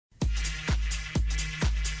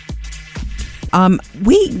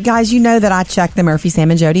Guys, you know that I checked the Murphy,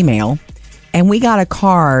 Sam, and Jody mail, and we got a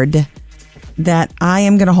card that I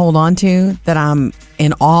am going to hold on to, that I'm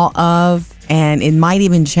in awe of, and it might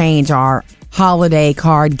even change our holiday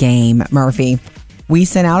card game, Murphy. We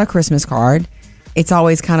sent out a Christmas card. It's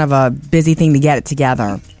always kind of a busy thing to get it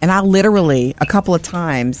together. And I literally, a couple of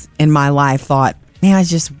times in my life, thought, man, I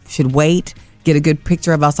just should wait, get a good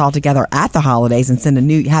picture of us all together at the holidays and send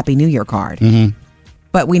a Happy New Year card. Mm-hmm.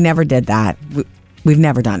 But we never did that. We've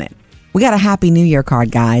never done it. We got a Happy New Year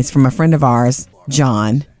card, guys, from a friend of ours,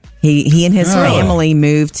 John. He and his family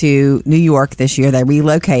moved to New York this year. They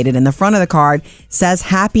relocated, and the front of the card says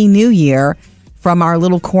Happy New Year from our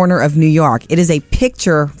little corner of New York. It is a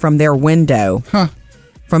picture from their window,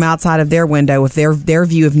 from outside of their window with their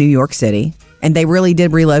view of New York City. And they really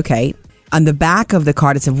did relocate. On the back of the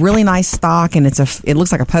card, it's a really nice stock, and it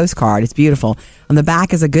looks like a postcard. It's beautiful. On the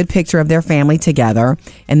back is a good picture of their family together,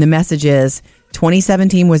 and the message is,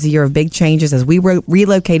 2017 was a year of big changes as we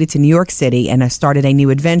relocated to New York City and have started a new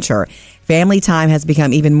adventure. Family time has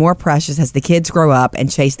become even more precious as the kids grow up and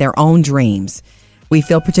chase their own dreams. We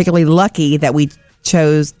feel particularly lucky that we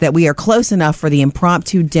are close enough for the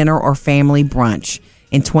impromptu dinner or family brunch.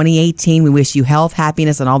 In 2018, we wish you health,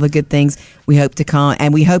 happiness, and all the good things. We hope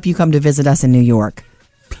you come to visit us in New York.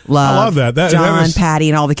 I love that. John, Patty,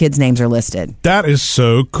 and all the kids' names are listed. That is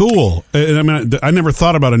so cool. I mean, I never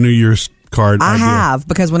thought about a New Year's card idea. Have,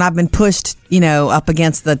 because when I've been pushed, up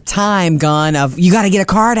against the time gun of you got to get a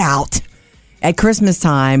card out at Christmas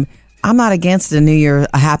time, I'm not against a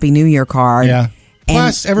Happy New Year card. Yeah.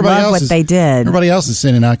 Plus, everybody else is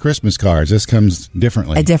sending out Christmas cards. This comes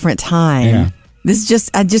differently. A different time. Yeah. This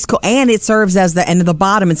is just cool. And it serves as the end of the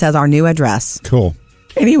bottom. It says our new address. Cool.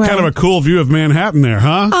 Anyway. Kind of a cool view of Manhattan there,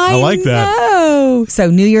 huh? I like that. Know. So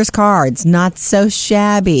New Year's cards, not so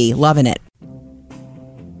shabby. Loving it.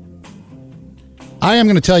 I am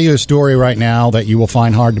going to tell you a story right now that you will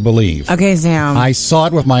find hard to believe. Okay, Sam. I saw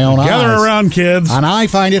it with my own eyes. Gather around, kids. And I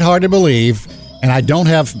find it hard to believe, and I don't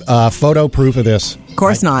have photo proof of this. Of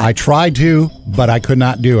course not. I tried to, but I could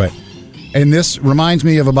not do it. And this reminds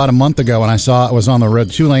me of about a month ago when I was on the road,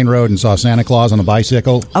 2-lane road, and saw Santa Claus on a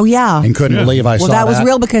bicycle. Oh, yeah. And couldn't believe I saw that. Well, that was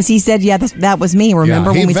real because he said, that was me.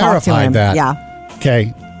 Remember when we talked to him? That. Yeah.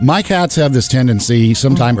 Okay. My cats have this tendency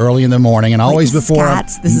sometime early in the morning, and always before...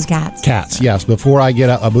 This is cats. Cats, yes. Before I get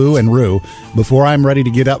up, Abu and Rue, before I'm ready to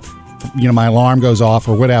get up, my alarm goes off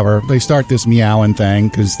or whatever, they start this meowing thing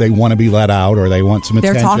because they want to be let out or they want some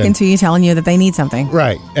attention. They're talking to you, telling you that they need something.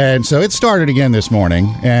 Right. And so it started again this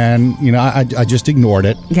morning, and, I just ignored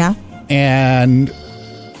it. Yeah. And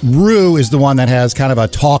Rue is the one that has kind of a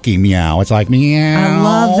talking meow. It's like, meow. I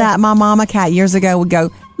love that. My mama cat years ago would go...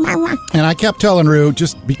 And I kept telling Rue,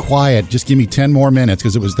 just be quiet. Just give me 10 more minutes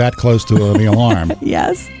because it was that close to the alarm.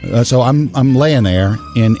 Yes. So I'm laying there.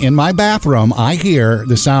 In my bathroom, I hear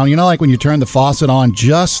the sound, like when you turn the faucet on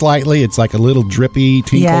just slightly, it's like a little drippy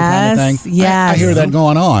tinkle kind of thing. Yes. I hear that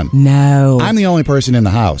going on. No. I'm the only person in the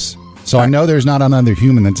house. So I know there's not another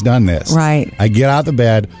human that's done this. Right. I get out the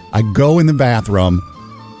bed. I go in the bathroom.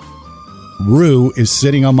 Rue is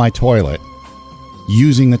sitting on my toilet,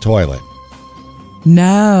 using the toilet.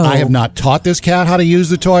 No. I have not taught this cat how to use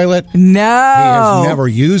the toilet. No. He has never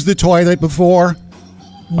used the toilet before.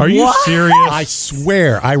 Are you serious? I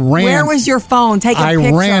swear. I ran. Where was your phone? Take a picture.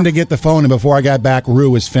 I ran to get the phone, and before I got back,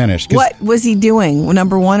 Rue was finished. What was he doing?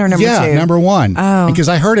 Number one or number two? Yeah, number one. Oh. Because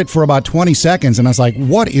I heard it for about 20 seconds, and I was like,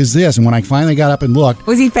 what is this? And when I finally got up and looked.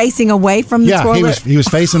 Was he facing away from the toilet? Yeah, he was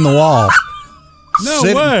facing the wall. No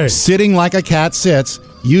way. Sitting like a cat sits,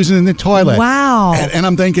 using the toilet. Wow. And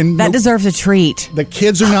I'm thinking... That deserves a treat. The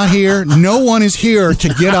kids are not here. No one is here to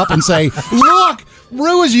get up and say, look,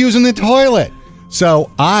 Rue is using the toilet.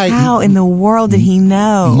 So How in the world did he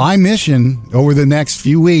know? My mission over the next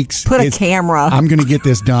few weeks... Put a camera. I'm going to get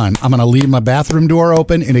this done. I'm going to leave my bathroom door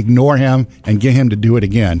open and ignore him and get him to do it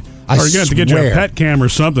again. Or you're going to have to get you a pet cam or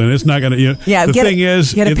something. It's not going to... Yeah, the thing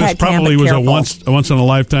is, this probably was a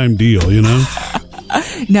once-in-a-lifetime deal,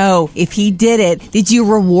 No, if he did it, did you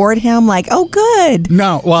reward him like, oh, good?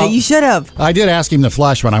 No, well... That you should have. I did ask him to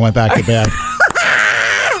flush when I went back to bed.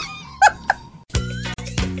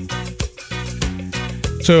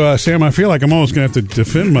 So, Sam, I feel like I'm almost going to have to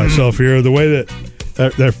defend myself here. The way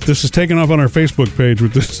that this is taken off on our Facebook page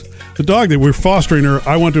with the dog that we're fostering her.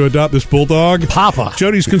 I want to adopt this bulldog. Papa.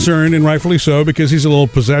 Jody's concerned, and rightfully so, because he's a little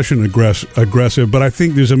possession aggressive. But I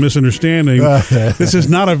think there's a misunderstanding. This is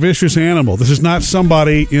not a vicious animal. This is not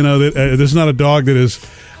somebody, that this is not a dog that is,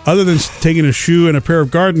 other than taking a shoe and a pair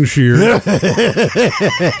of garden shears.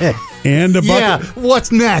 And a bucket. Yeah,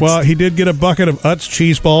 what's next? Well, he did get a bucket of Utz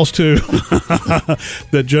cheese balls too,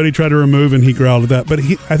 that Jody tried to remove, and he growled at that. But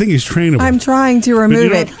I think he's trainable. I'm trying to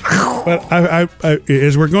remove it. But I,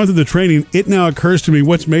 as we're going through the training, it now occurs to me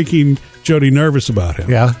what's making Jody nervous about him.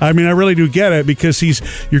 Yeah. I mean, I really do get it, because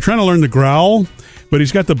you're trying to learn to growl, but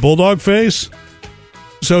he's got the bulldog face,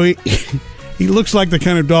 so he looks like the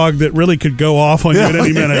kind of dog that really could go off on you at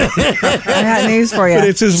any minute. I got news for you. But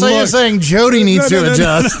it's his so look. you're saying Jody needs to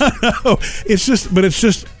adjust? No, it's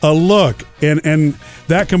just a look, and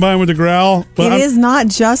that combined with the growl. It is not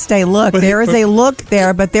just a look. There is a look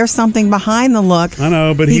there, but there's something behind the look. I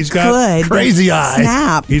know, but he's got crazy eyes.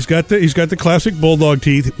 Snap. He's got the classic bulldog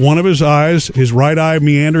teeth. One of his eyes, his right eye,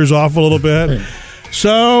 meanders off a little bit.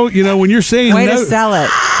 So when you're saying Way no, to sell it.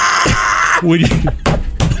 when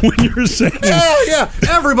you're saying Yeah,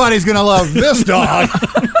 everybody's gonna love this dog.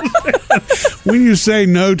 when you say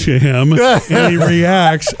no to him and he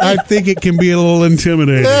reacts, I think it can be a little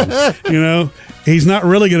intimidating. He's not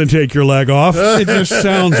really going to take your leg off. It just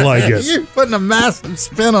sounds like it. You're putting a massive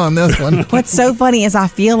spin on this one. What's so funny is I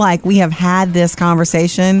feel like we have had this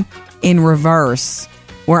conversation in reverse,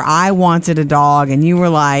 where I wanted a dog and you were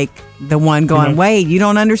like the one going, wait, you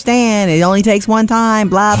don't understand. It only takes one time,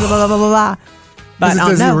 blah, blah, blah, blah, blah, blah. But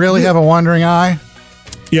Does he really have a wandering eye?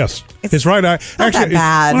 Yes, his right eye. Not that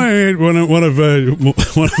bad. One of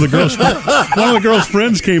the girls'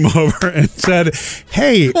 friends came over and said,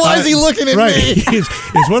 "Hey, why is he looking at me?"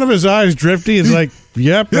 Is one of his eyes drifty? It's like,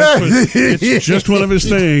 yep, it's just one of his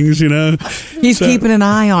things, He's keeping an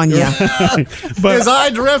eye on you. But his eye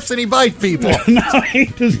drifts and he bites people. No, he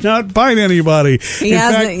does not bite anybody. He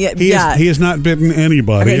hasn't yet. He has not bitten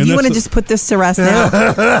anybody. Okay, you want to just put this to rest now?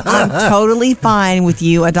 I'm totally fine with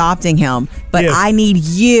you adopting him, but Yes. I need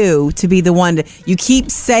you to be the one to. You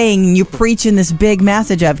keep saying you're preaching this big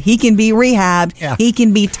message of he can be rehabbed, he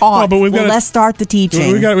can be taught. but let's start the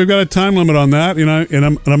teaching. We've got a time limit on that, and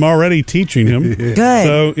I'm already teaching him. Good.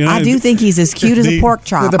 So, I do think he's as cute as a pork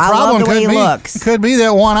chop. The I love problem the way he could be looks. could be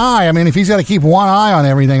that one eye. I mean, if he's got to keep one eye on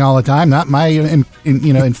everything all the time, that might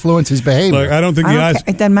influence his behavior. Like, I don't think the eyes.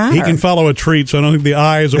 It doesn't matter. He can follow a treat, so I don't think the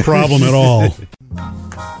eye is a problem at all.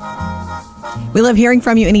 We love hearing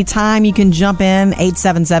from you anytime. You can jump in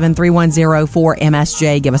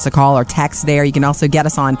 877-310-4MSJ. Give us a call or text there. You can also get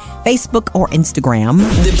us on Facebook or Instagram.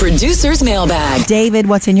 The producer's mailbag. David,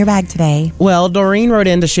 what's in your bag today? Well, Doreen wrote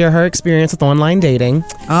in to share her experience with online dating.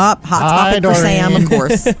 Hot topic for Sam, of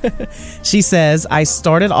course. She says, I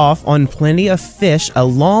started off on Plenty of Fish a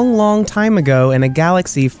long, long time ago in a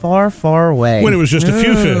galaxy far, far away. When it was just a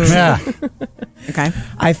few fish. Yeah. Okay.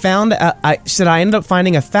 I found, she said, I ended up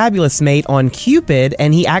finding a fabulous mate on Cupid,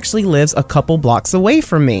 and he actually lives a couple blocks away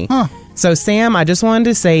from me. Huh. So, Sam, I just wanted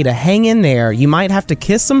to say to hang in there. You might have to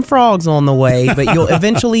kiss some frogs on the way, but you'll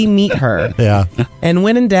eventually meet her. Yeah. And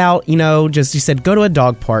when in doubt, you said go to a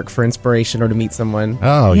dog park for inspiration or to meet someone.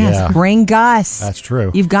 Oh, Yes, yeah. bring Gus. That's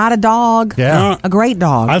true. You've got a dog. Yeah. A great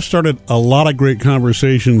dog. I've started a lot of great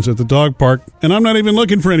conversations at the dog park, and I'm not even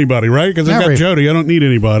looking for anybody, right? Because I've got Never. Jody. I don't need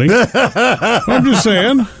anybody. I'm just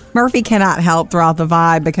saying. Murphy cannot help throughout the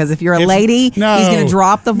vibe because if you're a If- lady, no, he's going to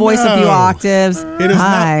drop the voice a few no. octaves. It is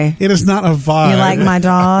Hi. not. It is not a vibe. You like my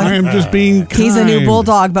dog? I am just being kind. He's a new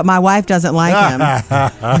bulldog, but my wife doesn't like him.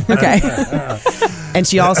 Okay. And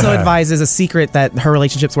she also advises a secret that her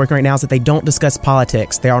relationship's working right now is that they don't discuss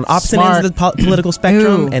politics. They're on opposite Smart. ends of the political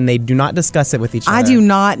spectrum, Ooh. and they do not discuss it with each other. I do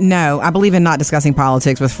not know. I believe in not discussing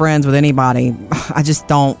politics with friends, with anybody. I just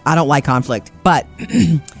don't. I don't like conflict. But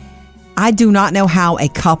I do not know how a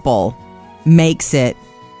couple makes it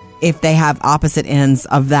if they have opposite ends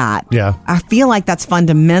of that. Yeah. I feel like that's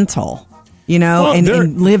fundamental, Well,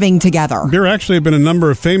 in living together. There actually have been a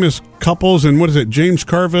number of famous couples, and what is it? James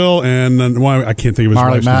Carville and I can't think of his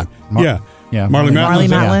Marley wife's Matt- name. Yeah, Marley Matlin. Marley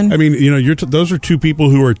Matlin. I mean, those are two people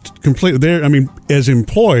who are completely there. I mean, as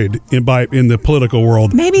employed in the political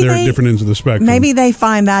world, Maybe they're they- at different ends of the spectrum. Maybe they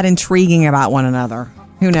find that intriguing about one another.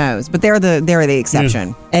 Who knows? But they're the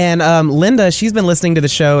exception. And Linda, she's been listening to the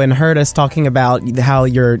show and heard us talking about how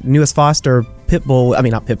your newest foster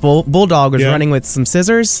bulldog was running with some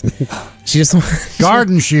scissors. She just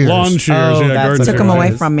Garden shears. lawn shears. Oh, yeah, that's garden what Took it them shears. away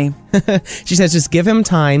was. from me. She says, just give him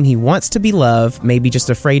time. He wants to be loved, maybe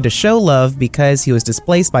just afraid to show love because he was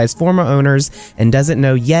displaced by his former owners and doesn't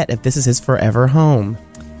know yet if this is his forever home.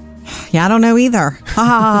 Yeah, I don't know either. Ha ha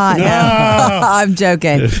ha. No. I'm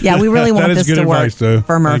joking. Yeah, we really want That is this good to work advice, though.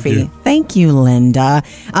 for Murphy. Thank you. Thank you, Linda.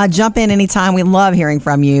 Jump in anytime. We love hearing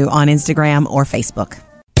from you on Instagram or Facebook.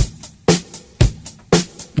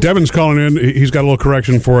 Devin's calling in. He's got a little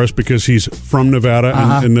correction for us because he's from Nevada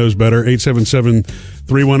and knows better.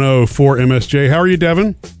 877-310-4MSJ. How are you,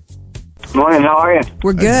 Devin? Morning, how are you?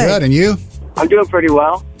 We're good. Good, and you? I'm doing pretty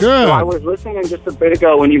well. Good. So I was listening just a bit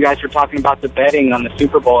ago when you guys were talking about the betting on the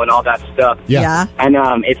Super Bowl and all that stuff. Yeah. And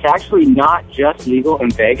it's actually not just legal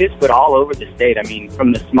in Vegas, but all over the state. I mean,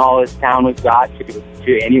 from the smallest town we've got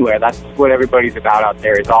to anywhere. That's what everybody's about out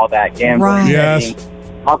there, is all that gambling, Right. Yes.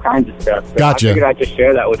 betting, all kinds of stuff. So Gotcha. I figured I'd just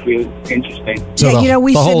share that with you. It was interesting. So Yeah,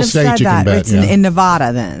 we the shouldn't whole have state said you can that. bet. It's yeah. in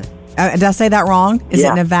Nevada then. Did I say that wrong? Is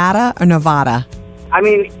Yeah. it Nevada or Nevada? I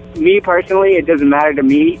mean, me personally, it doesn't matter to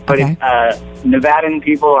me, but Okay. Nevadan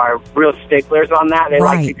people are real sticklers on that. They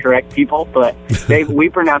like Right. to correct people, but we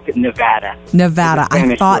pronounce it Nevada. Nevada. It's a I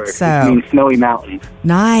Spanish thought word. It so. means snowy mountains.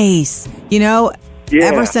 Nice. Yeah.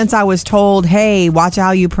 Ever since I was told, hey, watch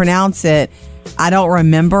how you pronounce it, I don't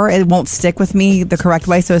remember. It won't stick with me the correct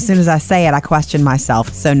way. So as soon as I say it, I question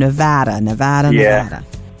myself. So Nevada. Yeah.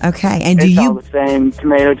 Okay. And do It's all you... the same,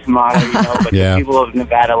 tomato, but Yeah. the people of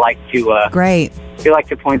Nevada like to Great. they like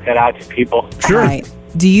to point that out to people. Sure. Right.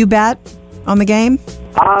 Do you bet on the game?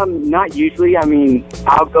 Not usually. I mean,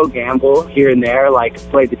 I'll go gamble here and there, like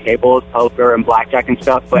play the tables, poker, and blackjack and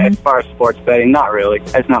stuff. But as far as sports betting, not really.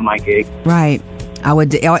 That's not my gig. Right. I would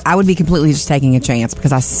be completely just taking a chance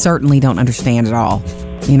because I certainly don't understand it all.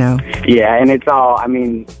 Yeah, and it's all. I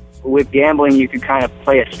mean, with gambling, you could kind of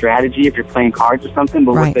play a strategy if you're playing cards or something.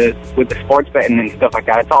 But Right. with the sports betting and stuff like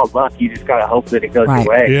that, it's all luck. You just gotta hope that it goes Right.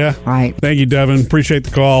 your way. Yeah. Right. Thank you, Devin. Appreciate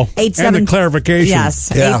the call. And the clarification.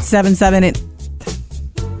 Yes. Yeah.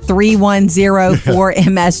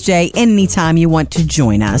 877-310-4MSJ anytime you want to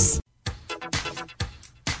join us.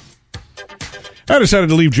 I decided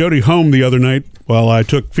to leave Jody home the other night while I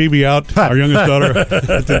took Phoebe out, our youngest daughter,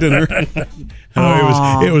 at the dinner.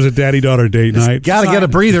 It was a daddy-daughter date night. Got to get a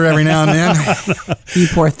breather every now and then. You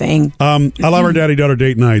poor thing. I love our daddy-daughter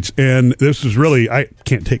date nights, and this is really, I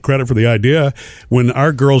can't take credit for the idea. When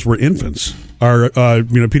our girls were infants, our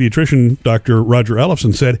pediatrician, Dr. Roger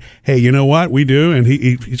Ellison, said, hey, you know what we do? And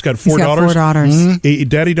he's got four He's got daughters. 4 daughters.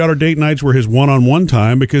 Daddy-daughter date nights were his one-on-one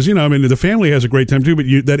time because, the family has a great time too, but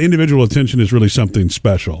that individual attention is really something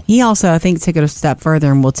special. He also, I think, took it a step further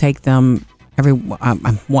and will take them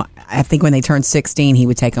I think when they turn 16, he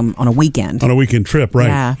would take them on a weekend. On a weekend trip, right?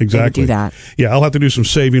 Yeah, they would exactly. do that. Yeah, I'll have to do some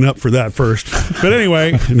saving up for that first. But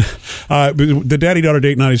anyway, the daddy-daughter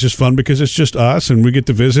date night is just fun because it's just us and we get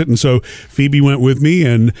to visit. And so Phoebe went with me,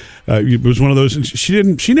 and it was one of those.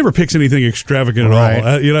 She never picks anything extravagant at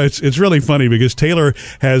all. It's really funny because Taylor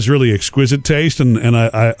has really exquisite taste, and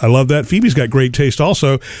I love that. Phoebe's got great taste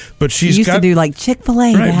also, but She used to do like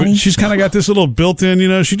Chick-fil-A, right, Daddy. but she's kind of got this little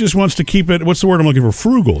built-in, she just wants to keep it, what's the word I'm looking for,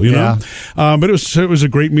 frugal, Yeah. But it was a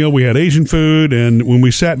great meal. We had Asian food, and when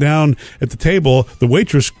we sat down at the table, the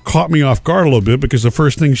waitress caught me off guard a little bit because the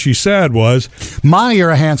first thing she said was, "My, you're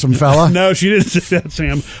a handsome fella." no, she didn't say that,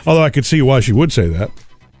 Sam, although I could see why she would say that.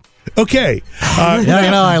 Okay.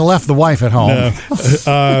 Yeah, I left the wife at home.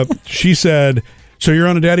 She said, so you're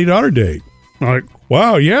on a daddy-daughter date. I'm like,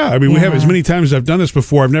 wow, yeah. I mean, we have as many times as I've done this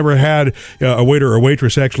before. I've never had a waiter or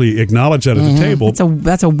waitress actually acknowledge that at the table.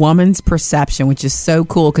 That's a woman's perception, which is so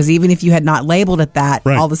cool because even if you had not labeled it that,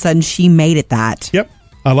 Right. all of a sudden she made it that. Yep.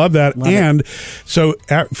 I love that. So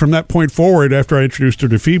from that point forward, after I introduced her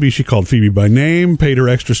to Phoebe, she called Phoebe by name, paid her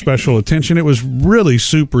extra special attention. It was really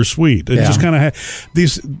super sweet. It just kind of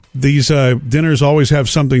these dinners always have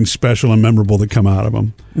something special and memorable that come out of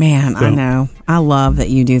them. Man, So- I know. I love that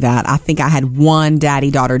you do that. I think I had one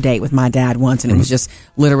daddy-daughter date with my dad once, and it was just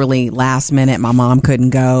literally last minute. My mom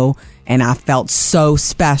couldn't go, and I felt so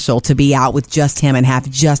special to be out with just him and have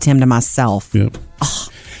just him to myself. Yep.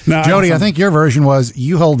 Now, Jody, I think your version was,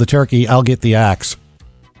 "You hold the turkey, I'll get the axe."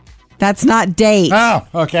 That's not date. Oh,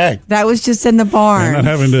 okay. That was just in the barn. not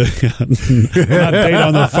having to not date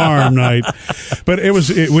on the farm night, but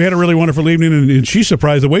we had a really wonderful evening, and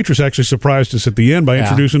the waitress actually surprised us at the end by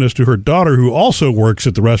introducing us to her daughter, who also works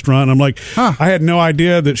at the restaurant. And I'm like, I had no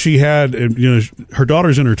idea that she had, her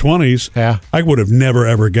daughter's in her 20s. Yeah. I would have never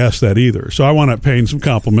ever guessed that either. So I wound up paying some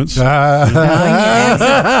compliments. Add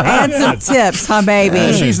some tips, huh,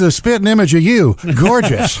 baby? She's the spitting image of you.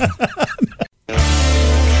 Gorgeous.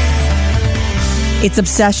 It's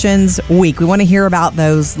Obsessions Week. We want to hear about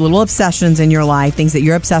those little obsessions in your life, things that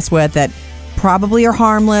you're obsessed with that probably are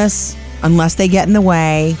harmless unless they get in the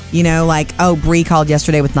way. Bree called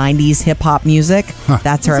yesterday with 90s hip-hop music.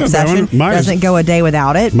 That's her That's not a bad obsession. one. Mine is- Doesn't go a day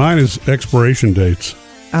without it. Mine is expiration dates.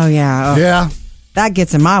 Oh, yeah. Oh, Yeah, that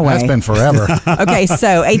gets in my way. that's been forever. Okay,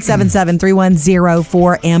 so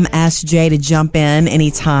 877-310-4MSJ to jump in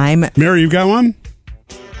anytime. Mary, you got one?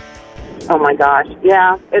 Oh my gosh.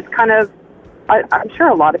 Yeah, it's kind of, I'm sure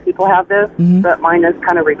a lot of people have this, but mine is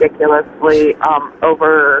kind of ridiculously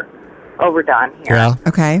overdone here. Yeah.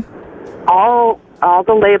 Okay. all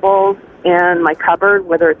the labels in my cupboard,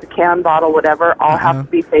 whether it's a can, bottle, whatever, all have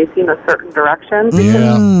to be facing a certain direction because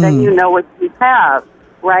Yeah. then you know what you have,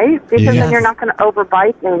 right? Because Yes. then you're not going to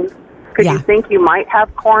overbuy things because Yeah. you think you might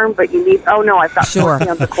have corn, but you need, oh no, I've got Sure. 4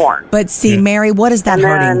 cans of corn. But see, Mary, what is that And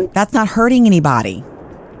hurting? then- That's not hurting anybody.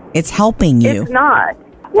 It's helping you. It's not.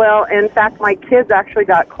 Well, in fact, my kids actually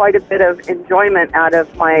got quite a bit of enjoyment out of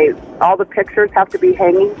all the pictures have to be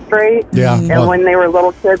hanging straight. Yeah. And Well, when they were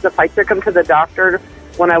little kids, if I took them to the doctor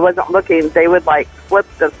when I wasn't looking, they would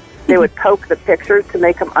they would poke the pictures to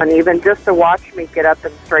make them uneven just to watch me get up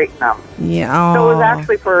and straighten them. Yeah. So it was Oh,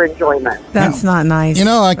 actually for enjoyment. that's not nice. you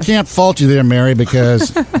know, I can't fault you there, Mary,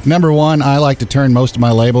 because number one, I like to turn most of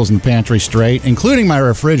my labels in the pantry straight, including my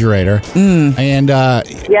refrigerator. And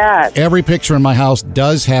Yes. every picture in my house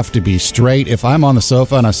does have to be straight. If I'm on the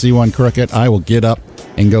sofa and I see one crooked, I will get up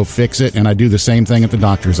and go fix it. And I do the same thing at the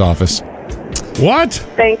doctor's office. What?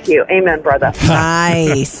 Thank you. Amen, brother.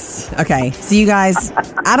 Nice. Okay, so you guys,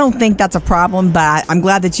 I don't think that's a problem, but I'm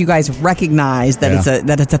glad that you guys recognize that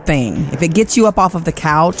it's a thing. If it gets you up off of the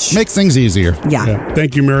couch, Makes things easier. yeah. Yeah.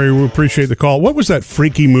 Thank you, Mary. We appreciate the call. What was that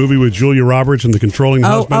freaky movie with Julia Roberts and the controlling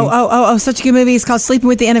husband? Such a good movie. It's called Sleeping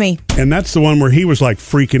with the Enemy. And that's the one where he was like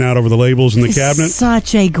freaking out over the labels in the cabinet.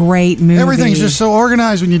 Such a great movie. Everything's just so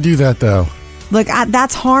organized when you do that, though. Look,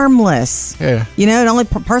 that's harmless. Yeah. You know, the only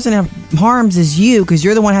person it harms is you because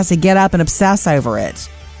you're the one who has to get up and obsess over it.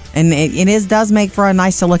 And it does make for a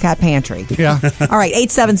nice to look at pantry. Yeah. All right,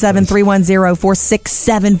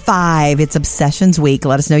 877-310-4675. It's Obsessions Week.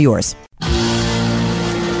 Let us know yours.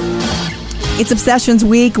 It's Obsessions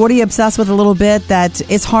Week. What are you obsessed with a little bit that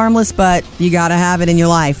it's harmless, but you got to have it in your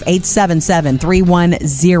life?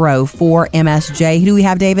 877-310-4MSJ. Who do we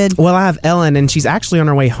have, David? Well, I have Ellen, and she's actually on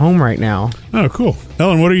her way home right now. Oh, cool.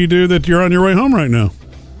 Ellen, what do you do that you're on your way home right now?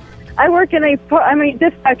 I work in I'm a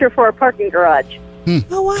dispatcher for a parking garage.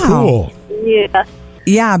 Oh, wow. Cool. Yeah.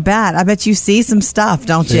 Yeah, I bet. I bet you see some stuff,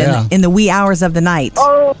 don't you, Yeah. in the wee hours of the night.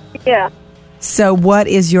 Oh, yeah. So what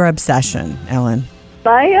is your obsession, Ellen?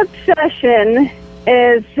 My obsession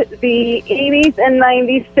is the 80s and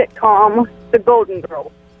 90s sitcom, The Golden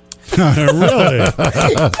Girls. Really?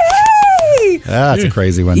 That's a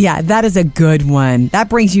crazy one. Yeah, that is a good one. That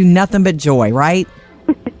brings you nothing but joy, right?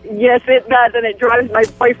 Yes, it does, and it drives my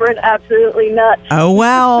boyfriend absolutely nuts. Oh,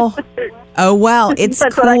 well. Oh, well. It's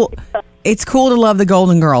That's what I cool. It's cool to love the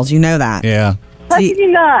Golden Girls. You know that. Yeah. How can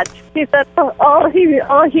you not? That's all she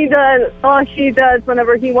does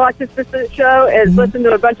whenever he watches this show is listen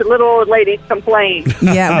to a bunch of little old ladies complain.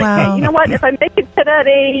 Yeah, well. You know what? If I make it to that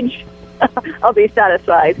age, I'll be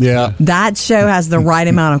satisfied. Yeah. That show has the right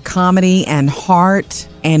amount of comedy and heart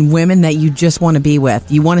and women that you just want to be with.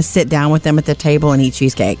 You want to sit down with them at the table and eat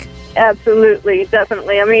cheesecake. Absolutely,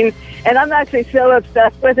 definitely. I mean, and I'm actually so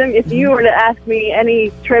obsessed with him. If you were to ask me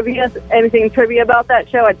anything trivia about that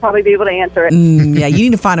show, I'd probably be able to answer it. Yeah, you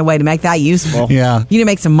need to find a way to make that useful. Yeah. You need to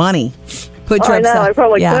make some money. Put Oh, I know, I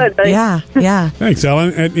probably yeah. could, but- Yeah. Thanks,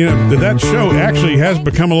 Ellen. And you know that show actually has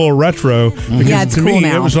become a little retro because Yeah, it's to cool me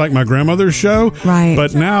now. it was like my grandmother's show, Right.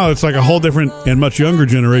 But now it's like a whole different and much younger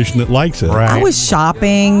generation that likes it. Right. I was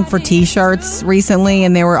shopping for T-shirts recently,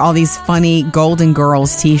 and there were all these funny Golden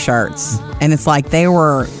Girls T-shirts, and it's like they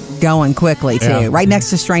were going quickly too, Yeah. right next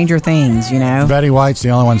to Stranger Things. You know, Betty White's the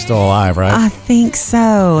only one still alive, right? I think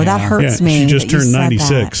so. That hurts Yeah, me. she just that you turned said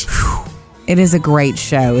 96. that. It is a great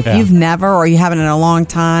show. If Yeah. you've never or you haven't in a long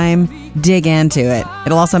time, dig into it.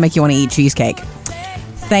 It'll also make you want to eat cheesecake.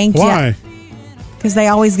 Thank you. Why? Because they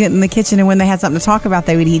always get in the kitchen, and when they had something to talk about,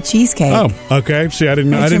 they would eat cheesecake. Oh, okay. See, I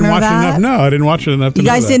didn't Don't you watch it remember enough. that? No, I didn't watch it enough to You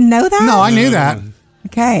know guys that. didn't know that? No, I knew that.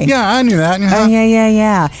 Okay. Yeah, I knew that. Oh,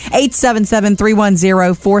 yeah.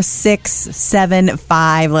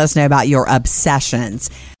 877-310-4675. Let us know about your obsessions.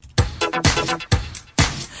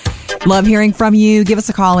 Love hearing from you. Give us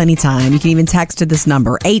a call anytime. You can even text to this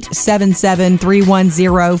number,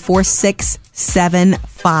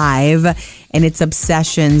 877-310-4675. And it's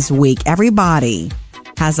Obsessions Week. Everybody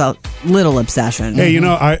has a little obsession. Hey, you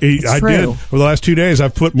know, I did true. over the last 2 days.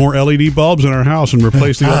 I've put more LED bulbs in our house and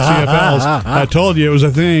replaced the old CFLs. I told you it was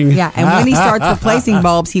a thing. Yeah, and when he starts replacing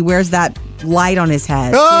bulbs, he wears that light on his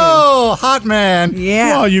head. Oh, hot man.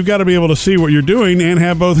 Yeah. Well, you've got to be able to see what you're doing and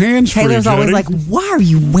have both hands free. Taylor's always Jody. like, why are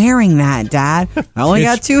you wearing that, Dad? I only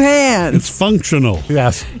got two hands. It's functional.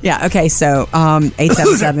 Yes. Yeah, okay, so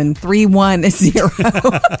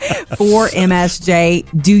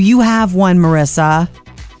 877-310-4MSJ. Do you have one, Marissa?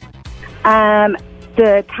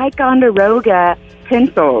 The Ticonderoga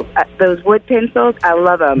pencils, those wood pencils, I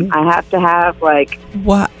love them. I have to have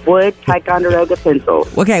What? wood Ticonderoga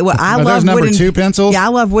pencils. Okay, well, I Are love those number wooden 2 pencils? Yeah, I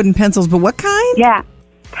love wooden pencils, but what kind? Yeah.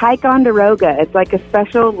 Ticonderoga. It's like a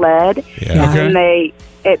special lead, Yeah. Okay. and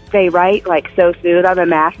they write like so smooth. I'm a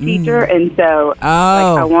math teacher, and so like,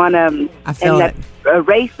 I want them. I feel and the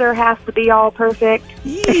eraser has to be all perfect.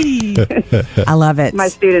 I love it. My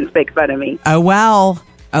students make fun of me. Oh, well.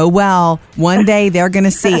 One day they're going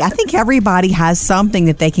to see. I think everybody has something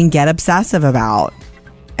that they can get obsessive about.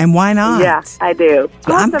 And why not? Yeah, I do.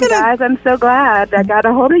 I'm Awesome, guys. I'm so glad I got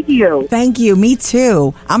a hold of you. Thank you. Me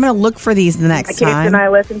too. I'm going to look for these the My next kids and time. I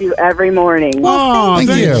listen to you every morning. Oh,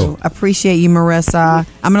 Thank you. Appreciate you, Marissa.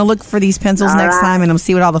 I'm going to look for these pencils All next right. time and I'll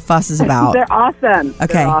see what all the fuss is about. They're awesome.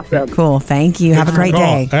 Okay. They're awesome. Cool. Thank you. Have a great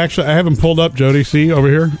day. Actually, I haven't pulled up, Jody. See over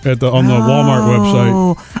here on the Walmart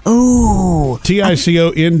website. Oh.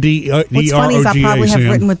 TICONDROGA. What's funny is I probably have Sam.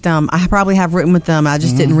 written with them. I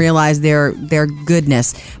just didn't realize their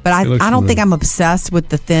goodness. But I It looks don't think familiar. I'm obsessed with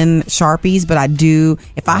the thin Sharpies, but I do.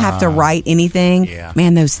 If I have to write anything, Yeah.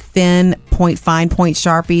 man, those thin fine point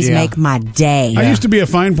Sharpies Yeah. make my day. I used to be a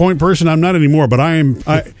fine point person. I'm not anymore, but I am.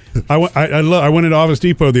 I went into Office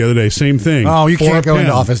Depot the other day. Same thing. Oh, you For can't a go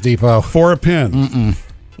into pen. Office Depot. For a pen.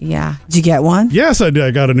 Yeah. Did you get one? Yes, I did.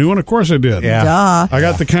 I got a new one. Of course, I did. Yeah. Duh. I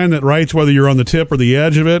got the kind that writes whether you're on the tip or the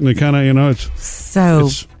edge of it, and it kind of, it's. So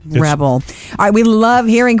It's- rebel. All right, we love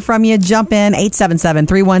hearing from you. Jump in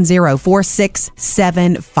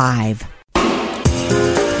 877-310-4675.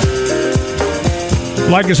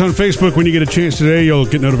 Like us on Facebook when you get a chance today. You'll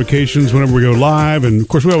get notifications whenever we go live. And, of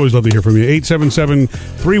course, we always love to hear from you.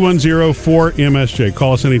 877-310-4MSJ.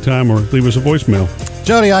 Call us anytime or leave us a voicemail.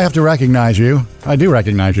 Jody, I have to recognize you. I do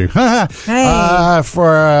recognize you.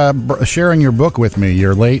 For sharing your book with me,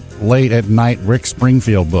 your late at night Rick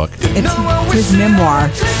Springfield book. It's his memoir.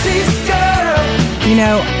 You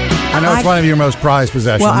know, I know it's one of your most prized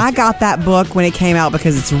possessions. well, I got that book when it came out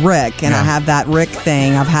because it's Rick, and I have that Rick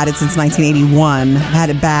thing. I've had it since 1981. I've had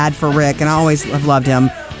it bad for Rick, and I always have loved him.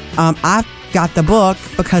 I got the book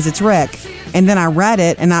because it's Rick, and then I read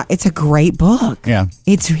it, and it's a great book. Yeah.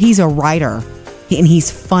 He's a writer, and he's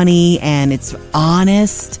funny, and it's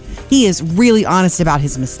honest. He is really honest about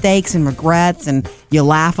his mistakes and regrets, and you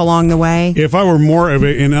laugh along the way. If I were more of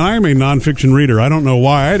and I am a nonfiction reader, I don't know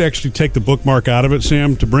why, I'd actually take the bookmark out of it,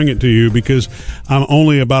 Sam, to bring it to you because I'm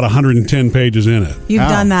only about 110 pages in it. You've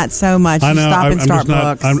done that so much. I You know, stop I'm and start just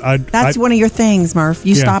not- books. That's one of your things, Murph.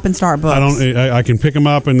 You Yeah. stop and start books. I can pick them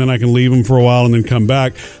up and then I can leave them for a while and then come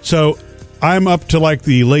back. So I'm up to like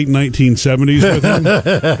the late 1970s with him,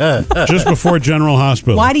 just before General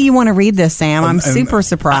Hospital. Why do you want to read this, Sam? I'm super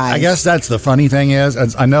surprised. I guess that's the funny thing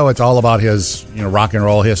is I know it's all about his rock and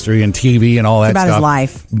roll history and TV and all that about stuff. his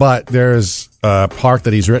life. But there's a part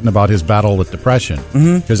that he's written about his battle with depression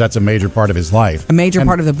because that's a major part of his life. a major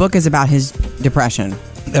part of the book is about his depression.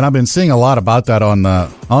 And I've been seeing a lot about that on the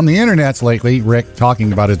internets lately. Rick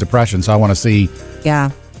talking about his depression, so I want to see Yeah.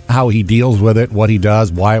 how he deals with it, what he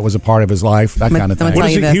does, why it was a part of his life, that I'm kind of gonna thing. tell What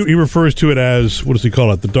is you he, this. he refers to it as, what does he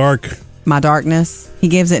call it? The dark. My Darkness. He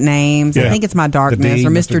gives it names. I Yeah. think it's My Darkness D,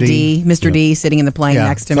 or Mr. D. Mr. Yeah. D sitting in the plane Yeah.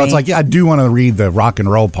 next to so me. it's like, I do want to read the rock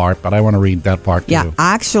and roll part, but I want to read that part too. Yeah,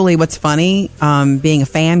 actually, what's funny, being a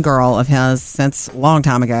fangirl of his since a long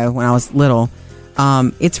time ago when I was little,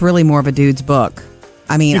 it's really more of a dude's book.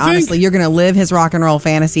 I mean, You think? honestly, you're going to live his rock and roll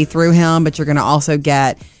fantasy through him, but you're going to also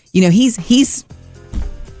get,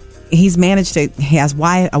 he's managed to, he has a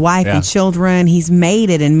wife Yeah. and children. He's made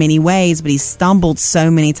it in many ways, but he's stumbled so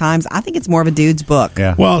many times. I think it's more of a dude's book.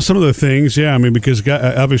 Yeah. Well, some of the things, yeah. I mean, because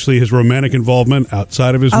obviously his romantic involvement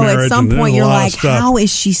outside of his Oh, marriage. at some and point a you're lot of like, stuff. how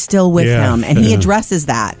is she still with Yeah. him? And he addresses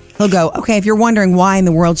that. He'll go, okay, if you're wondering why in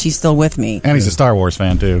the world she's still with me. And he's a Star Wars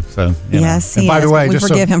fan too. So Yes, And he by is, the way, but we just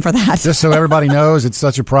forgive him for that. Just so everybody knows, it's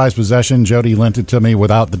such a prized possession. Jody lent it to me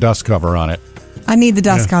without the dust cover on it. I need the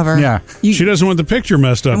dust cover. Yeah. You, She doesn't want the picture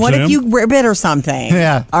messed up, and what Sam. if you rip it or something?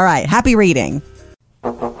 Yeah. All right. Happy reading.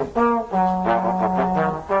 All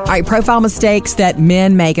right, profile mistakes that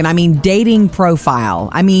men make, and I mean dating profile.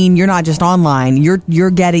 I mean, you're not just online. You're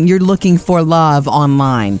looking for love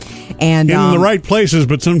online, and in the right places,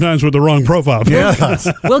 but sometimes with the wrong profile. Yeah.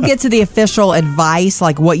 we'll get to the official advice,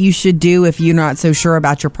 like what you should do if you're not so sure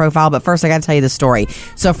about your profile. But first, I got to tell you the story.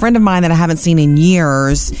 So a friend of mine that I haven't seen in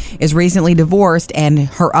years is recently divorced, and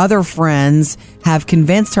her other friends have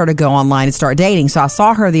convinced her to go online and start dating. So I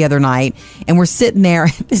saw her the other night, and we're sitting there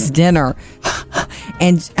at this dinner,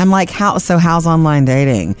 and I'm like, how's online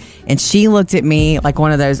dating? And she looked at me like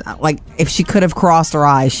one of those, like if she could have crossed her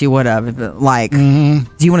eyes, she would have. Like, do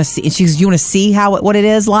you want to see? And she goes, do you want to see what it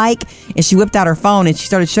is like? And she whipped out her phone and she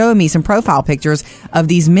started showing me some profile pictures of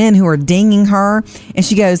these men who are dinging her. And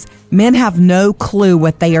she goes, men have no clue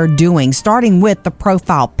what they are doing, starting with the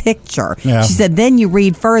profile picture. Yeah. She said, then you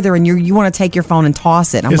read further and you want to take your phone and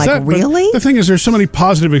toss it. I'm like, really? The thing is, there's so many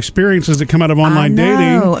positive experiences that come out of online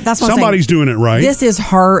dating. That's what Somebody's doing it right. This is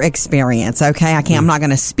her experience, okay? I'm not going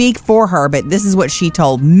to speak for her, but this is what she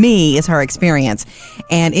told me is her experience.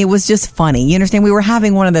 And it was just funny. You understand? We were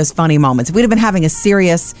having one of those funny moments. If we'd have been having a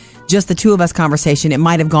serious, just the two of us conversation, it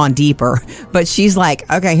might have gone deeper. But she's like,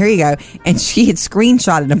 okay, here you go. And she had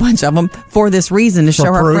screenshotted a bunch of them for this reason to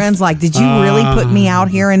show her proof. friends, like, did you really put me out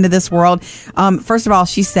here into this world? First of all,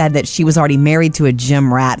 she said that she was already married to a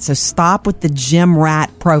gym rat. So stop with the gym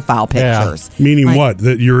rat profile pictures. Meaning Like, what?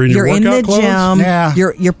 That you're in your in workout the clothes? gym. Yeah.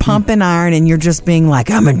 You're pumping iron and you're just being like,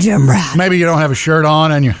 I'm a gym rat. Maybe you don't have a shirt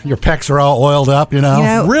on and your pecs are all oiled up, you know? You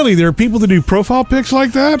know, Really? There are people that do profile pics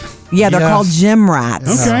like that? yeah, they're Yes. called gym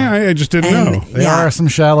rats. Okay, I just didn't And- know. They yeah. are some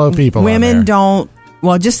shallow people. out Women there. don't.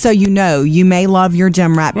 Well, just so you know, you may love your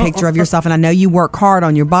gym rat picture of yourself, and I know you work hard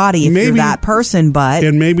on your body if you're Maybe- that person, but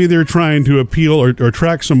And maybe they're trying to appeal or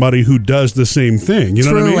attract somebody who does the same thing. You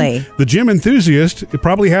know what I mean? Truly. The gym enthusiast, it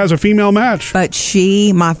probably has a female match. but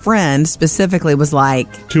she, my friend, specifically was like,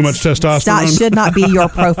 Too much testosterone. should not be your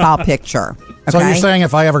profile picture. Okay? So you're saying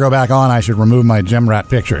if I ever go back on, I should remove my gym rat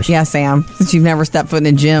pictures? Yeah, Sam, since you've never stepped foot in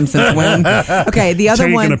a gym since when? Okay, the other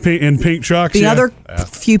Tank one. and paint shocks. The yeah. other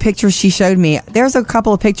few pictures she showed me, there's a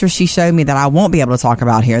couple of pictures she showed me that I won't be able to talk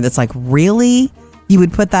about here. That's like, really? You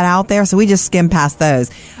would put that out there? So we just skimmed past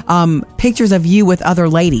those. Pictures of you with other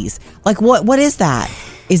ladies. Like, what is that?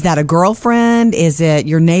 Is that a girlfriend? Is it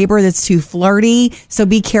your neighbor that's too flirty? So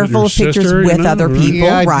be careful Your of pictures sister, you with know? other people,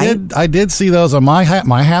 Yeah, right? I did see those on my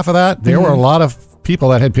half of that. There were a lot of people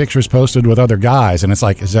that had pictures posted with other guys, and it's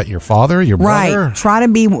like, is that your father, your brother? Right. Try to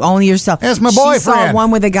be only yourself. That's my She saw boyfriend.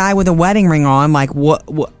 one with a guy with a wedding ring on, like,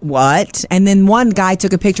 what? And then one guy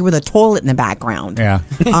took a picture with a toilet in the background. Yeah.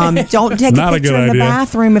 Don't take Not a a picture good in the idea.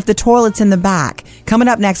 bathroom if the toilet's in the back. Coming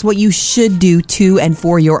up next, what you should do to and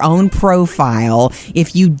for your own profile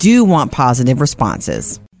if you do want positive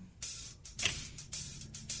responses.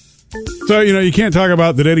 So, you can't talk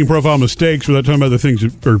about the dating profile mistakes without talking about the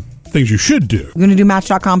things you should do. We're going to do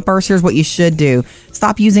Match.com first. Here's what you should do.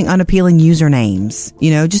 Stop using unappealing usernames.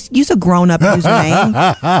 Just use a grown-up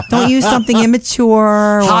username. Don't use something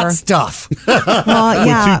immature. Hot or, stuff. well,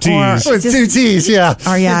 yeah, two Ts. or With just- two T's, yeah.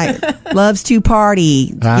 or yeah, loves to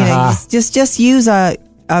party. Just use a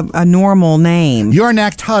normal name. Your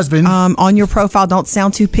next husband. On your profile, don't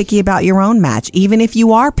sound too picky about your own match, even if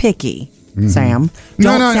you are picky. Sam,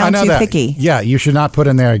 don't I sound know too that. picky. Yeah, you should not put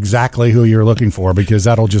in there exactly who you're looking for because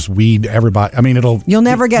that'll just weed everybody. I mean, You'll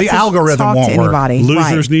never get the to algorithm talk won't to work. anybody.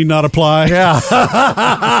 Losers need not apply. Yeah.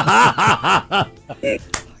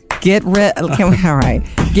 Get rid. All right.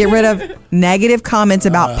 Get rid of negative comments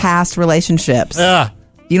about past relationships. Yeah.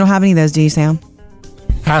 You don't have any of those, do you, Sam?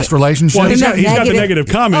 Past relationships. Well, he's got the Negative- negative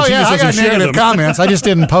comments. Oh He yeah, just I got doesn't share negative them. comments. I just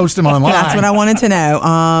didn't post them online. That's what I wanted to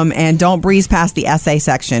know. And don't breeze past the essay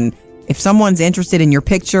section. If someone's interested in your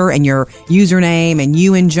picture and your username and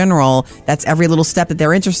you in general, that's every little step that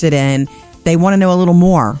they're interested in. They want to know a little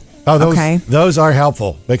more. Oh, those are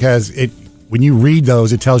helpful because when you read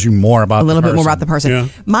those, it tells you more about A little the bit more person. about the person. Yeah.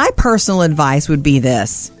 My personal advice would be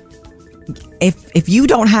this. If you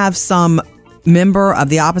don't have some member of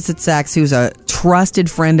the opposite sex who's a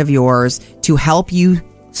trusted friend of yours to help you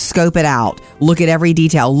scope it out, look at every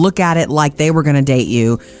detail, look at it like they were going to date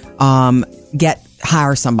you,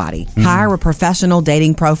 hire somebody. Mm-hmm. Hire a professional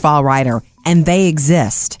dating profile writer, and they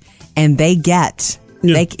exist, and they get...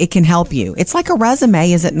 Yeah. It can help you. It's like a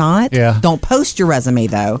resume, is it not? Yeah. Don't post your resume,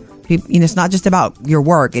 though. It's not just about your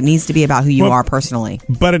work. It needs to be about who you Well, are personally.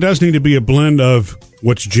 But it does need to be a blend of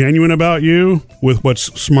what's genuine about you with what's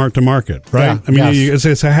smart to market, right? Yeah, I mean, yes.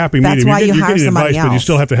 it's a happy That's medium. why You're you hire getting somebody advice, but you else.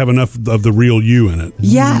 still have to have enough of the real you in it.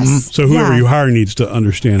 Yes. So whoever Yeah. you hire needs to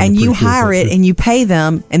understand. And you appreciate hire that it too. and you pay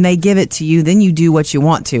them and they give it to you, then you do what you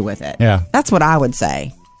want to with it. Yeah. That's what I would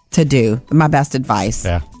say to do. My best advice.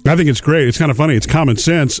 Yeah. I think it's great. It's kind of funny. It's common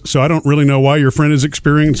sense. So I don't really know why your friend is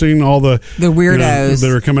experiencing all the weirdos that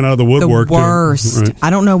are coming out of the The woodwork. to- worst. right. I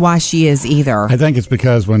don't know why she is either. I think it's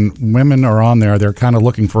because when women are on there, they're kind of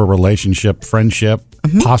looking for a relationship, friendship,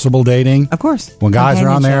 possible dating. Of course. When guys are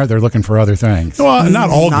on there, Companionship. they're looking for other things. Well, not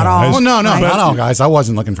all Not guys. all. Well, no, Right. not all guys. I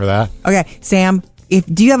wasn't looking for that. Okay, Sam,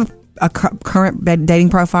 do you have a current dating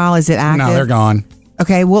profile? Is it active? No, they're gone.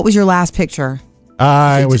 Okay, what was your last picture?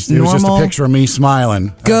 It was just a normal? picture of me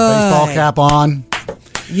smiling. Good. Baseball cap on.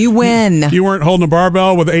 You win. You weren't holding a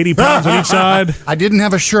barbell with 80 pounds on each side? I didn't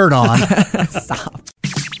have a shirt on. Stop.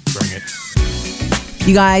 Bring it.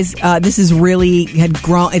 You guys, this is really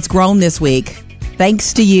it's grown this week.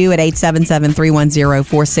 Thanks to you at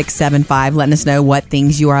 877-310-4675, letting us know what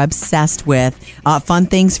things you are obsessed with. Fun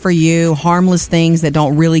things for you, harmless things that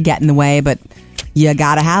don't really get in the way, but you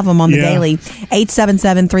got to have them on the daily.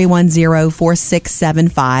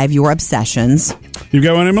 877-310-4675, your obsessions. You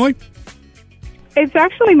got one, Emily? It's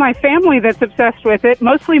actually my family that's obsessed with it,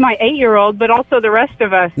 mostly my 8-year-old, but also the rest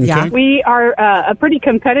of us. Yeah. We are a pretty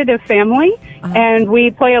competitive family, and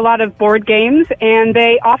we play a lot of board games, and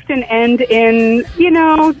they often end in,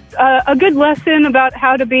 a good lesson about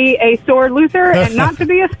how to be a sore loser and not to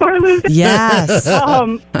be a sore loser. Yes.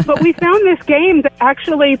 But we found this game that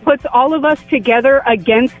actually puts all of us together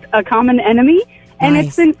against a common enemy. And Nice.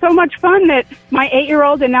 It's been so much fun that my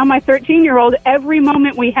 8-year-old and now my 13-year-old, every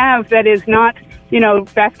moment we have that is not,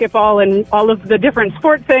 basketball and all of the different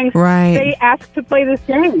sport things, Right. they ask to play this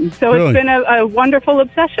game. So Really? It's been a wonderful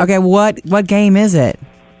obsession. Okay, what game is it?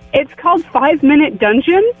 It's called 5 Minute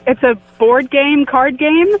Dungeon. It's a board game, card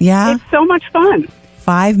game. Yeah? It's so much fun.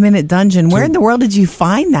 5 Minute Dungeon. Where in the world did you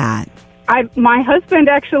find that? My husband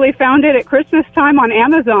actually found it at Christmas time on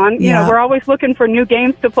Amazon. Yeah. We're always looking for new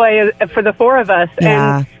games to play for the four of us.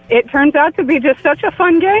 Yeah. And it turns out to be just such a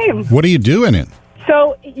fun game. What do you do in it?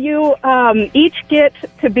 So you each get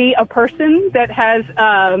to be a person that has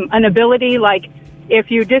an ability, like if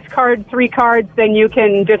you discard 3 cards, then you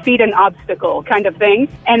can defeat an obstacle kind of thing.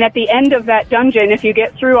 And at the end of that dungeon, if you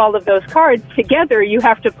get through all of those cards, together you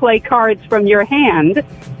have to play cards from your hand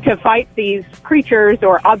to fight these creatures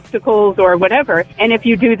or obstacles or whatever. And if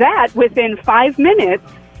you do that within 5 minutes,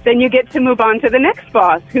 then you get to move on to the next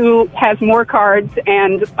boss who has more cards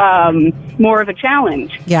and more of a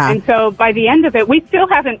challenge. Yeah. And so by the end of it, we still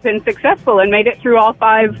haven't been successful and made it through all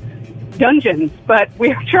 5 dungeons, but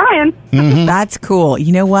we're trying. That's cool.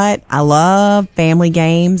 You know what? I love family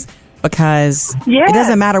games because Yes. it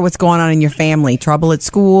doesn't matter what's going on in your family. Trouble at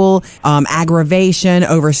school, aggravation,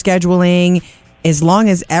 overscheduling. As long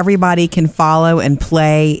as everybody can follow and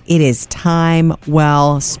play, it is time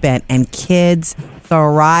well spent. And kids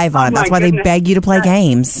thrive on it. Oh, That's my why they goodness. beg you to play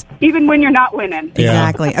games. Even when you're not winning.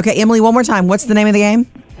 Exactly. Okay, Emily, one more time. What's the name of the game?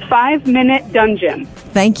 5 Minute Dungeon.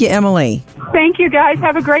 Thank you, Emily. Thank you, guys.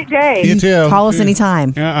 Have a great day. You too. Call us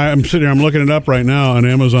anytime. Yeah, I'm sitting here. I'm looking it up right now on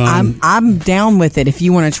Amazon. I'm down with it if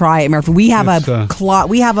you want to try it, Murphy. We have It's,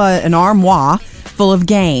 an armoire full of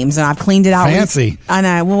games, and I've cleaned it out. Fancy. I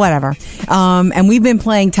know. Well, whatever. And we've been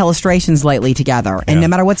playing telestrations lately together, and Yeah. no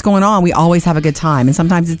matter what's going on, we always have a good time. And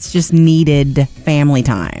sometimes it's just needed family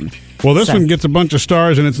time. Well, this So- one gets a bunch of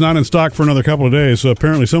stars, and it's not in stock for another couple of days, so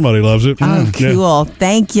apparently somebody loves it. Oh, Yeah. cool.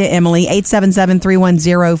 Thank you, Emily.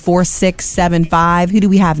 877-310-4675. Who do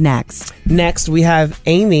we have next? Next, we have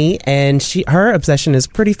Amy, and her obsession is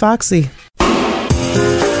Pretty Foxy.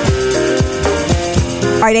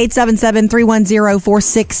 All right,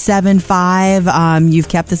 877-310-4675. You've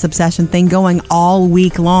kept this obsession thing going all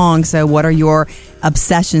week long. So what are your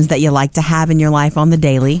obsessions that you like to have in your life on the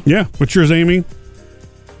daily? Yeah. What's yours, Amy?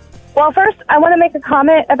 Well, first, I want to make a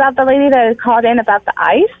comment about the lady that called in about the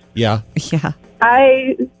ice. Yeah. Yeah.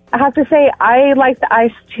 I have to say, I like the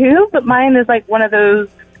ice too, but mine is like one of those,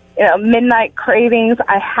 midnight cravings.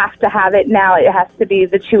 I have to have it now. It has to be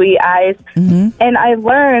the chewy ice. Mm-hmm. And I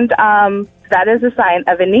learned that is a sign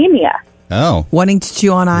of anemia. Oh. Wanting to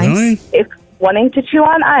chew on ice? Really? If wanting to chew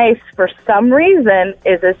on ice for some reason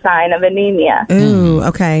is a sign of anemia. Ooh,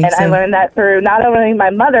 okay. And I learned that through not only my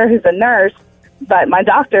mother, who's a nurse, but my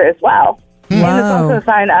doctor as well. And it's also a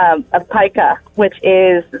sign of pica, which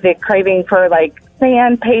is the craving for like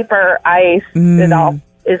sandpaper, ice. It all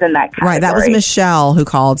is in that category. Right, that was Michelle who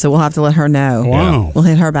called, so we'll have to let her know. Wow. We'll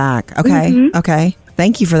hit her back. Okay, okay.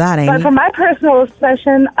 Thank you for that, Amy. But for my personal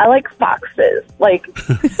obsession, I like foxes, like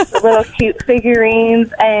the little cute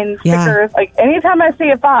figurines and Yeah. stickers. Like anytime I see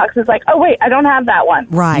a fox, it's like, oh wait, I don't have that one.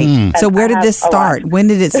 Right. So And where I did have this a lot. start? When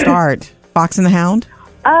did it start? Fox and the Hound?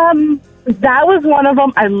 That was one of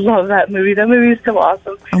them. I love that movie. That movie is so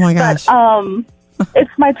awesome. Oh my gosh. But,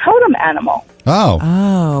 it's my totem animal, Oh.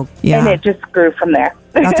 Oh, yeah. and it just grew from there.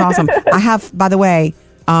 That's awesome. I have, by the way,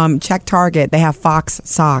 check Target. They have fox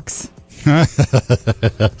socks. Is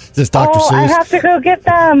this Dr. Oh, I Seuss? have to go get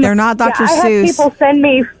them. They're not Dr. I Seuss. have people send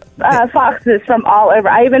me foxes from all over.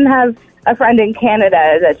 I even have a friend in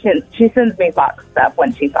Canada that she sends me fox stuff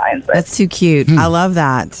when she finds it. That's too cute. I love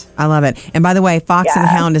that. I love it. And by the way, Fox and the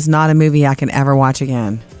Yeah. Hound is not a movie I can ever watch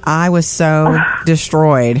again. I was so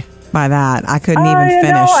destroyed by that. I couldn't even You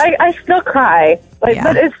finish. know, I still cry, Yeah.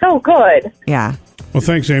 but it's so good. Yeah. Well,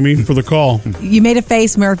 thanks, Amy, for the call. You made a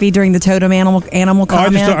face, Murphy, during the totem animal comment.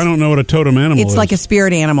 I don't know what a totem animal is. It's like a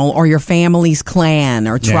spirit animal or your family's clan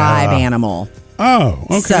or tribe animal. Oh,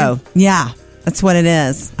 okay. So, yeah, that's what it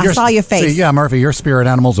is. I saw your face. See, yeah, Murphy, your spirit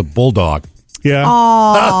animal's a bulldog. Yeah.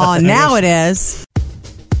 Oh, now it is.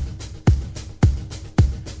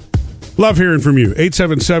 Love hearing from you.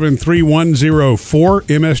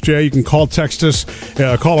 877-3104-MSJ. You can call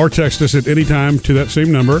or text us at any time to that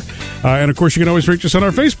same number. And, of course, you can always reach us on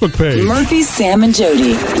our Facebook page. Murphy, Sam, and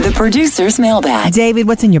Jody, the producer's mailbag. David,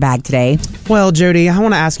 what's in your bag today? Well, Jody, I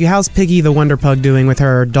want to ask you, how's Piggy the Wonder Pug doing with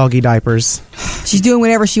her doggy diapers? She's doing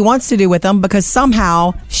whatever she wants to do with them because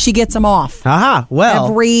somehow she gets them off. Aha, well.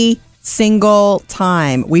 Every single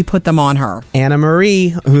time we put them on her. Anna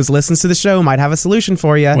Marie, who listens to the show, might have a solution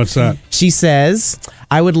for you. What's that? She says,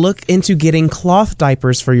 I would look into getting cloth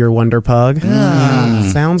diapers for your Wonder Pug.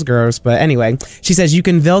 Sounds gross, but anyway. She says you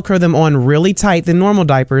can Velcro them on really tight than normal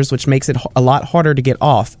diapers, which makes it a lot harder to get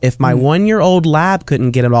off. If my 1-year-old lab couldn't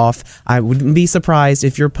get it off, I wouldn't be surprised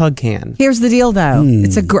if your pug can. Here's the deal, though.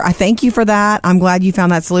 I thank you for that. I'm glad you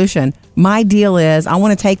found that solution. My deal is I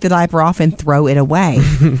want to take the diaper off and throw it away.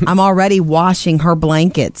 I'm already washing her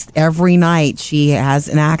blankets. Every night she has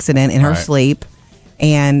an accident in her sleep.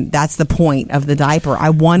 And that's the point of the diaper. I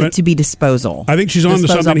want it to be disposal. I think she's on to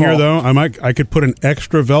something here, though. I could put an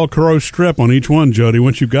extra Velcro strip on each one, Jody.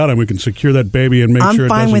 Once you've got them, we can secure that baby and make sure it doesn't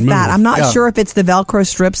move. I'm fine with that. I'm not sure if it's the Velcro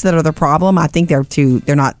strips that are the problem. I think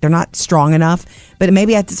they're not strong enough. But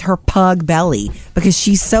maybe it's her pug belly because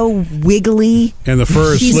she's so wiggly and the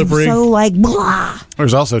fur is slippery. So like blah.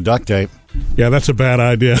 There's also duct tape. Yeah, that's a bad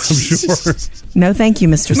idea, I'm sure. No, thank you,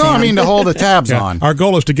 Mr. Sam. No, I mean to hold the tabs on. Our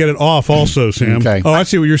goal is to get it off also, Sam. Okay. Oh, I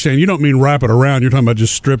see what you're saying. You don't mean wrap it around. You're talking about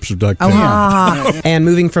just strips of duct tape. And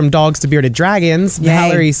moving from dogs to bearded dragons,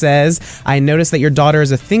 Valerie says, I noticed that your daughter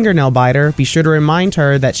is a fingernail biter. Be sure to remind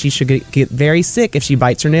her that she should get very sick if she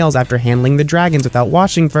bites her nails after handling the dragons without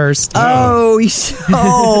washing first. Oh,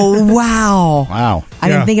 wow. Wow. I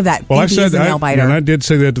didn't think of that. Well, I said nail biter. And I did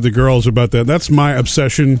say that to the girls about that. That's my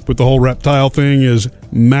obsession with the whole reptile thing is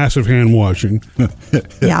massive hand washing.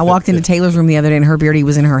 Yeah, I walked into Taylor's room the other day and her beardy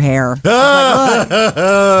was in her hair.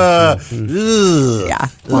 Yeah.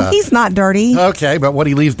 Well, he's not dirty. Okay, but what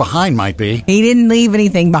he leaves behind might be. He didn't leave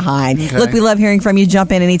anything behind. Okay. Look, we love hearing from you.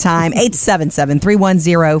 Jump in anytime.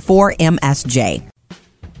 877-310-4MSJ.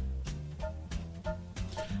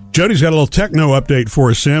 Jody's got a little techno update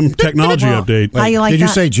for us, Sam. Technology update. How you like Did that? You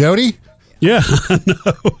say Jody? Yeah. No.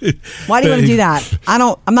 Why do you want to do that?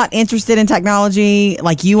 I'm not interested in technology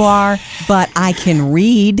like you are, but I can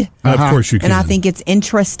read. Of course you can. And I think it's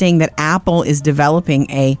interesting that Apple is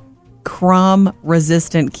developing a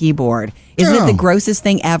crumb-resistant keyboard. Isn't it the grossest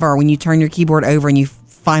thing ever when you turn your keyboard over and you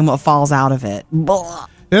find what falls out of it? Blah.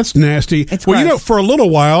 That's nasty. It's gross. For a little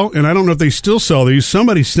while, and I don't know if they still sell these,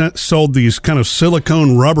 somebody sold these kind of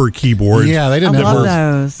silicone rubber keyboards. Yeah, they didn't have holes.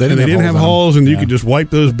 Those. They didn't have holes, and you could just wipe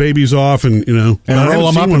those babies off and, and roll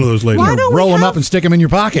them up. One of those lately. Roll them up and stick them in your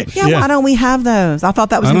pocket. Yeah, why don't we have those? I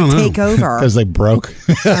thought that was going to take over. Because they broke.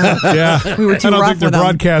 Yeah. We were too I don't rough think they're with them.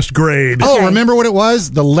 broadcast grade. Oh, remember what it was?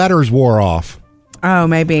 The letters wore off. Oh,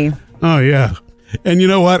 maybe. Oh, yeah. And you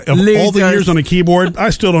know what? Of all the years on a keyboard, I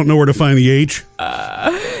still don't know where to find the H.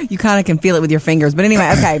 You kind of can feel it with your fingers. But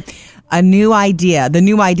anyway, okay. A new idea. The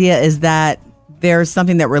new idea is that there's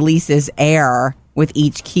something that releases air with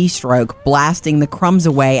each keystroke, blasting the crumbs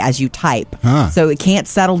away as you type. So it can't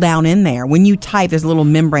settle down in there. When you type, there's a little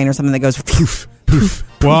membrane or something that goes poof, poof.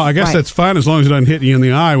 Well, I guess that's fine as long as it doesn't hit you in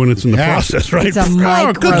the eye when it's in the process, right? It's a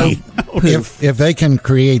micro. If they can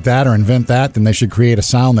create that or invent that, then they should create a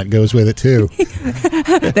sound that goes with it too.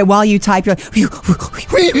 That while you type, you're like,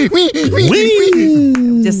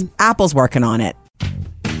 just Apple's working on it.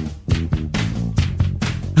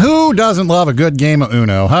 Who doesn't love a good game of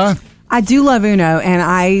Uno, huh? I do love Uno, and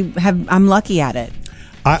I'm lucky at it.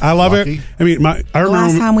 I love it. I mean, I remember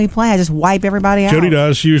last time we play, I just wipe everybody out. Jody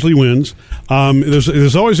does. She usually wins.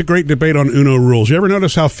 There's always a great debate on Uno rules. You ever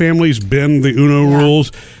notice how families bend the Uno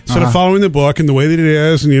rules instead of following the book and the way that it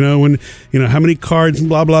is, and how many cards and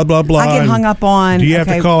blah blah blah blah. I get hung up on. Do you have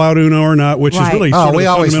to call out Uno or not? Which is really sort of the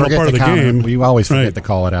fundamental part of the game. We always forget to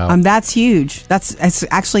call it out. That's huge. That's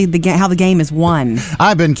actually how the game is won.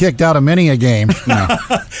 I've been kicked out of many a game. No.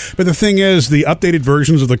 But the thing is, the updated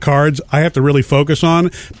versions of the cards, I have to really focus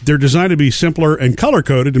on. They're designed to be simpler and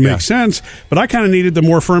color-coded to make sense, but I kind of needed the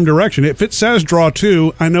more firm direction. If it says draw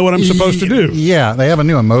two, I know what I'm supposed to do. Yeah, they have a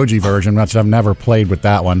new emoji version, which I've never played with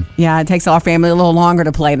that one. Yeah, it takes our family a little longer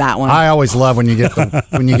to play that one. I always love when you get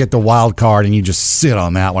the wild card and you just sit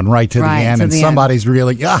on that one right to the end, and somebody's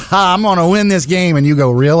really, I'm going to win this game, and you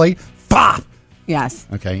go, really? Pop! Yes.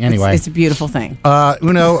 Okay, anyway. It's a beautiful thing.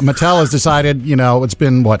 Uno, Mattel has decided, it's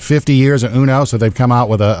been, 50 years of Uno, so they've come out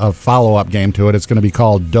with a follow-up game to it. It's going to be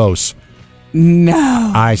called Dos.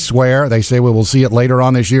 No. I swear. They say we will see it later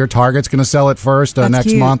on this year. Target's going to sell it first next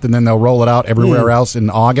cute. month, and then they'll roll it out everywhere else in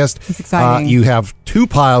August. That's exciting. You have 2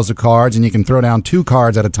 piles of cards, and you can throw down 2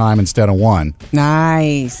 cards at a time instead of 1.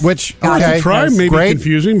 Nice. Which, To try may be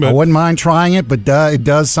confusing, but I wouldn't mind trying it, but it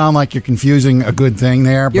does sound like you're confusing a good thing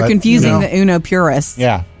there. You're confusing the Uno purists.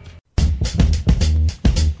 Yeah.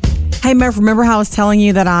 Hey, Murph, remember how I was telling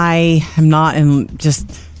you that I am not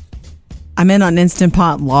I'm in an Instant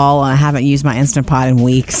Pot lull, and I haven't used my Instant Pot in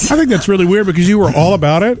weeks. I think that's really weird because you were all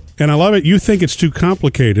about it, and I love it. You think it's too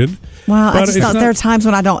complicated. Well, I just thought there are times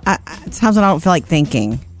when I don't feel like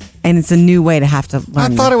thinking, and it's a new way to have to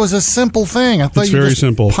learn. I thought it was a simple thing. I thought It's you very just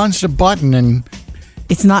simple. punched a button and...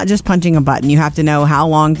 It's not just punching a button. You have to know how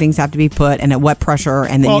long things have to be put and at what pressure,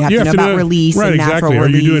 and then you have to know about release and natural release.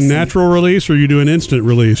 Are you doing natural release or are you doing instant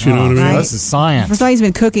release? You know what I mean? Right. This is science. For somebody who's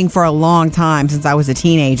been cooking for a long time, since I was a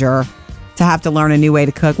teenager, to have to learn a new way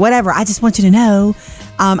to cook. Whatever. I just want you to know,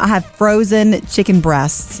 I have frozen chicken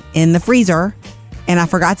breasts in the freezer, and I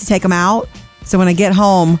forgot to take them out. So when I get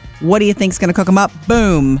home, what do you think's going to cook them up?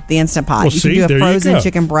 Boom, the Instant Pot. Well, You can do a frozen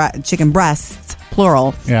chicken breasts,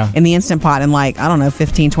 plural, in the Instant Pot in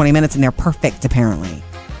 15, 20 minutes, and they're perfect, apparently.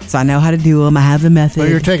 So I know how to do them. I have the method. So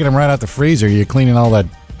you're taking them right out the freezer. You're cleaning all that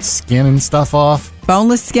skin and stuff off?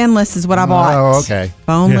 Boneless, skinless is what I bought. Oh, okay.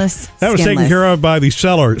 Boneless, That was skinless. taken care of by the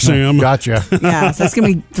seller, Sam. Gotcha. Yeah, so it's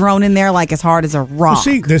going to be thrown in there like as hard as a rock. Well,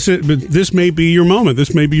 see, this may be your moment.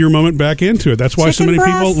 This may be your moment back into it. That's why so Chicken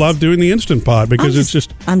many people breast. love doing the Instant Pot because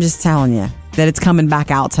I'm just telling you that it's coming back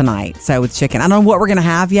out tonight. So with chicken, I don't know what we're going to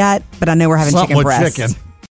have yet, but I know we're having Something chicken with breasts. chicken.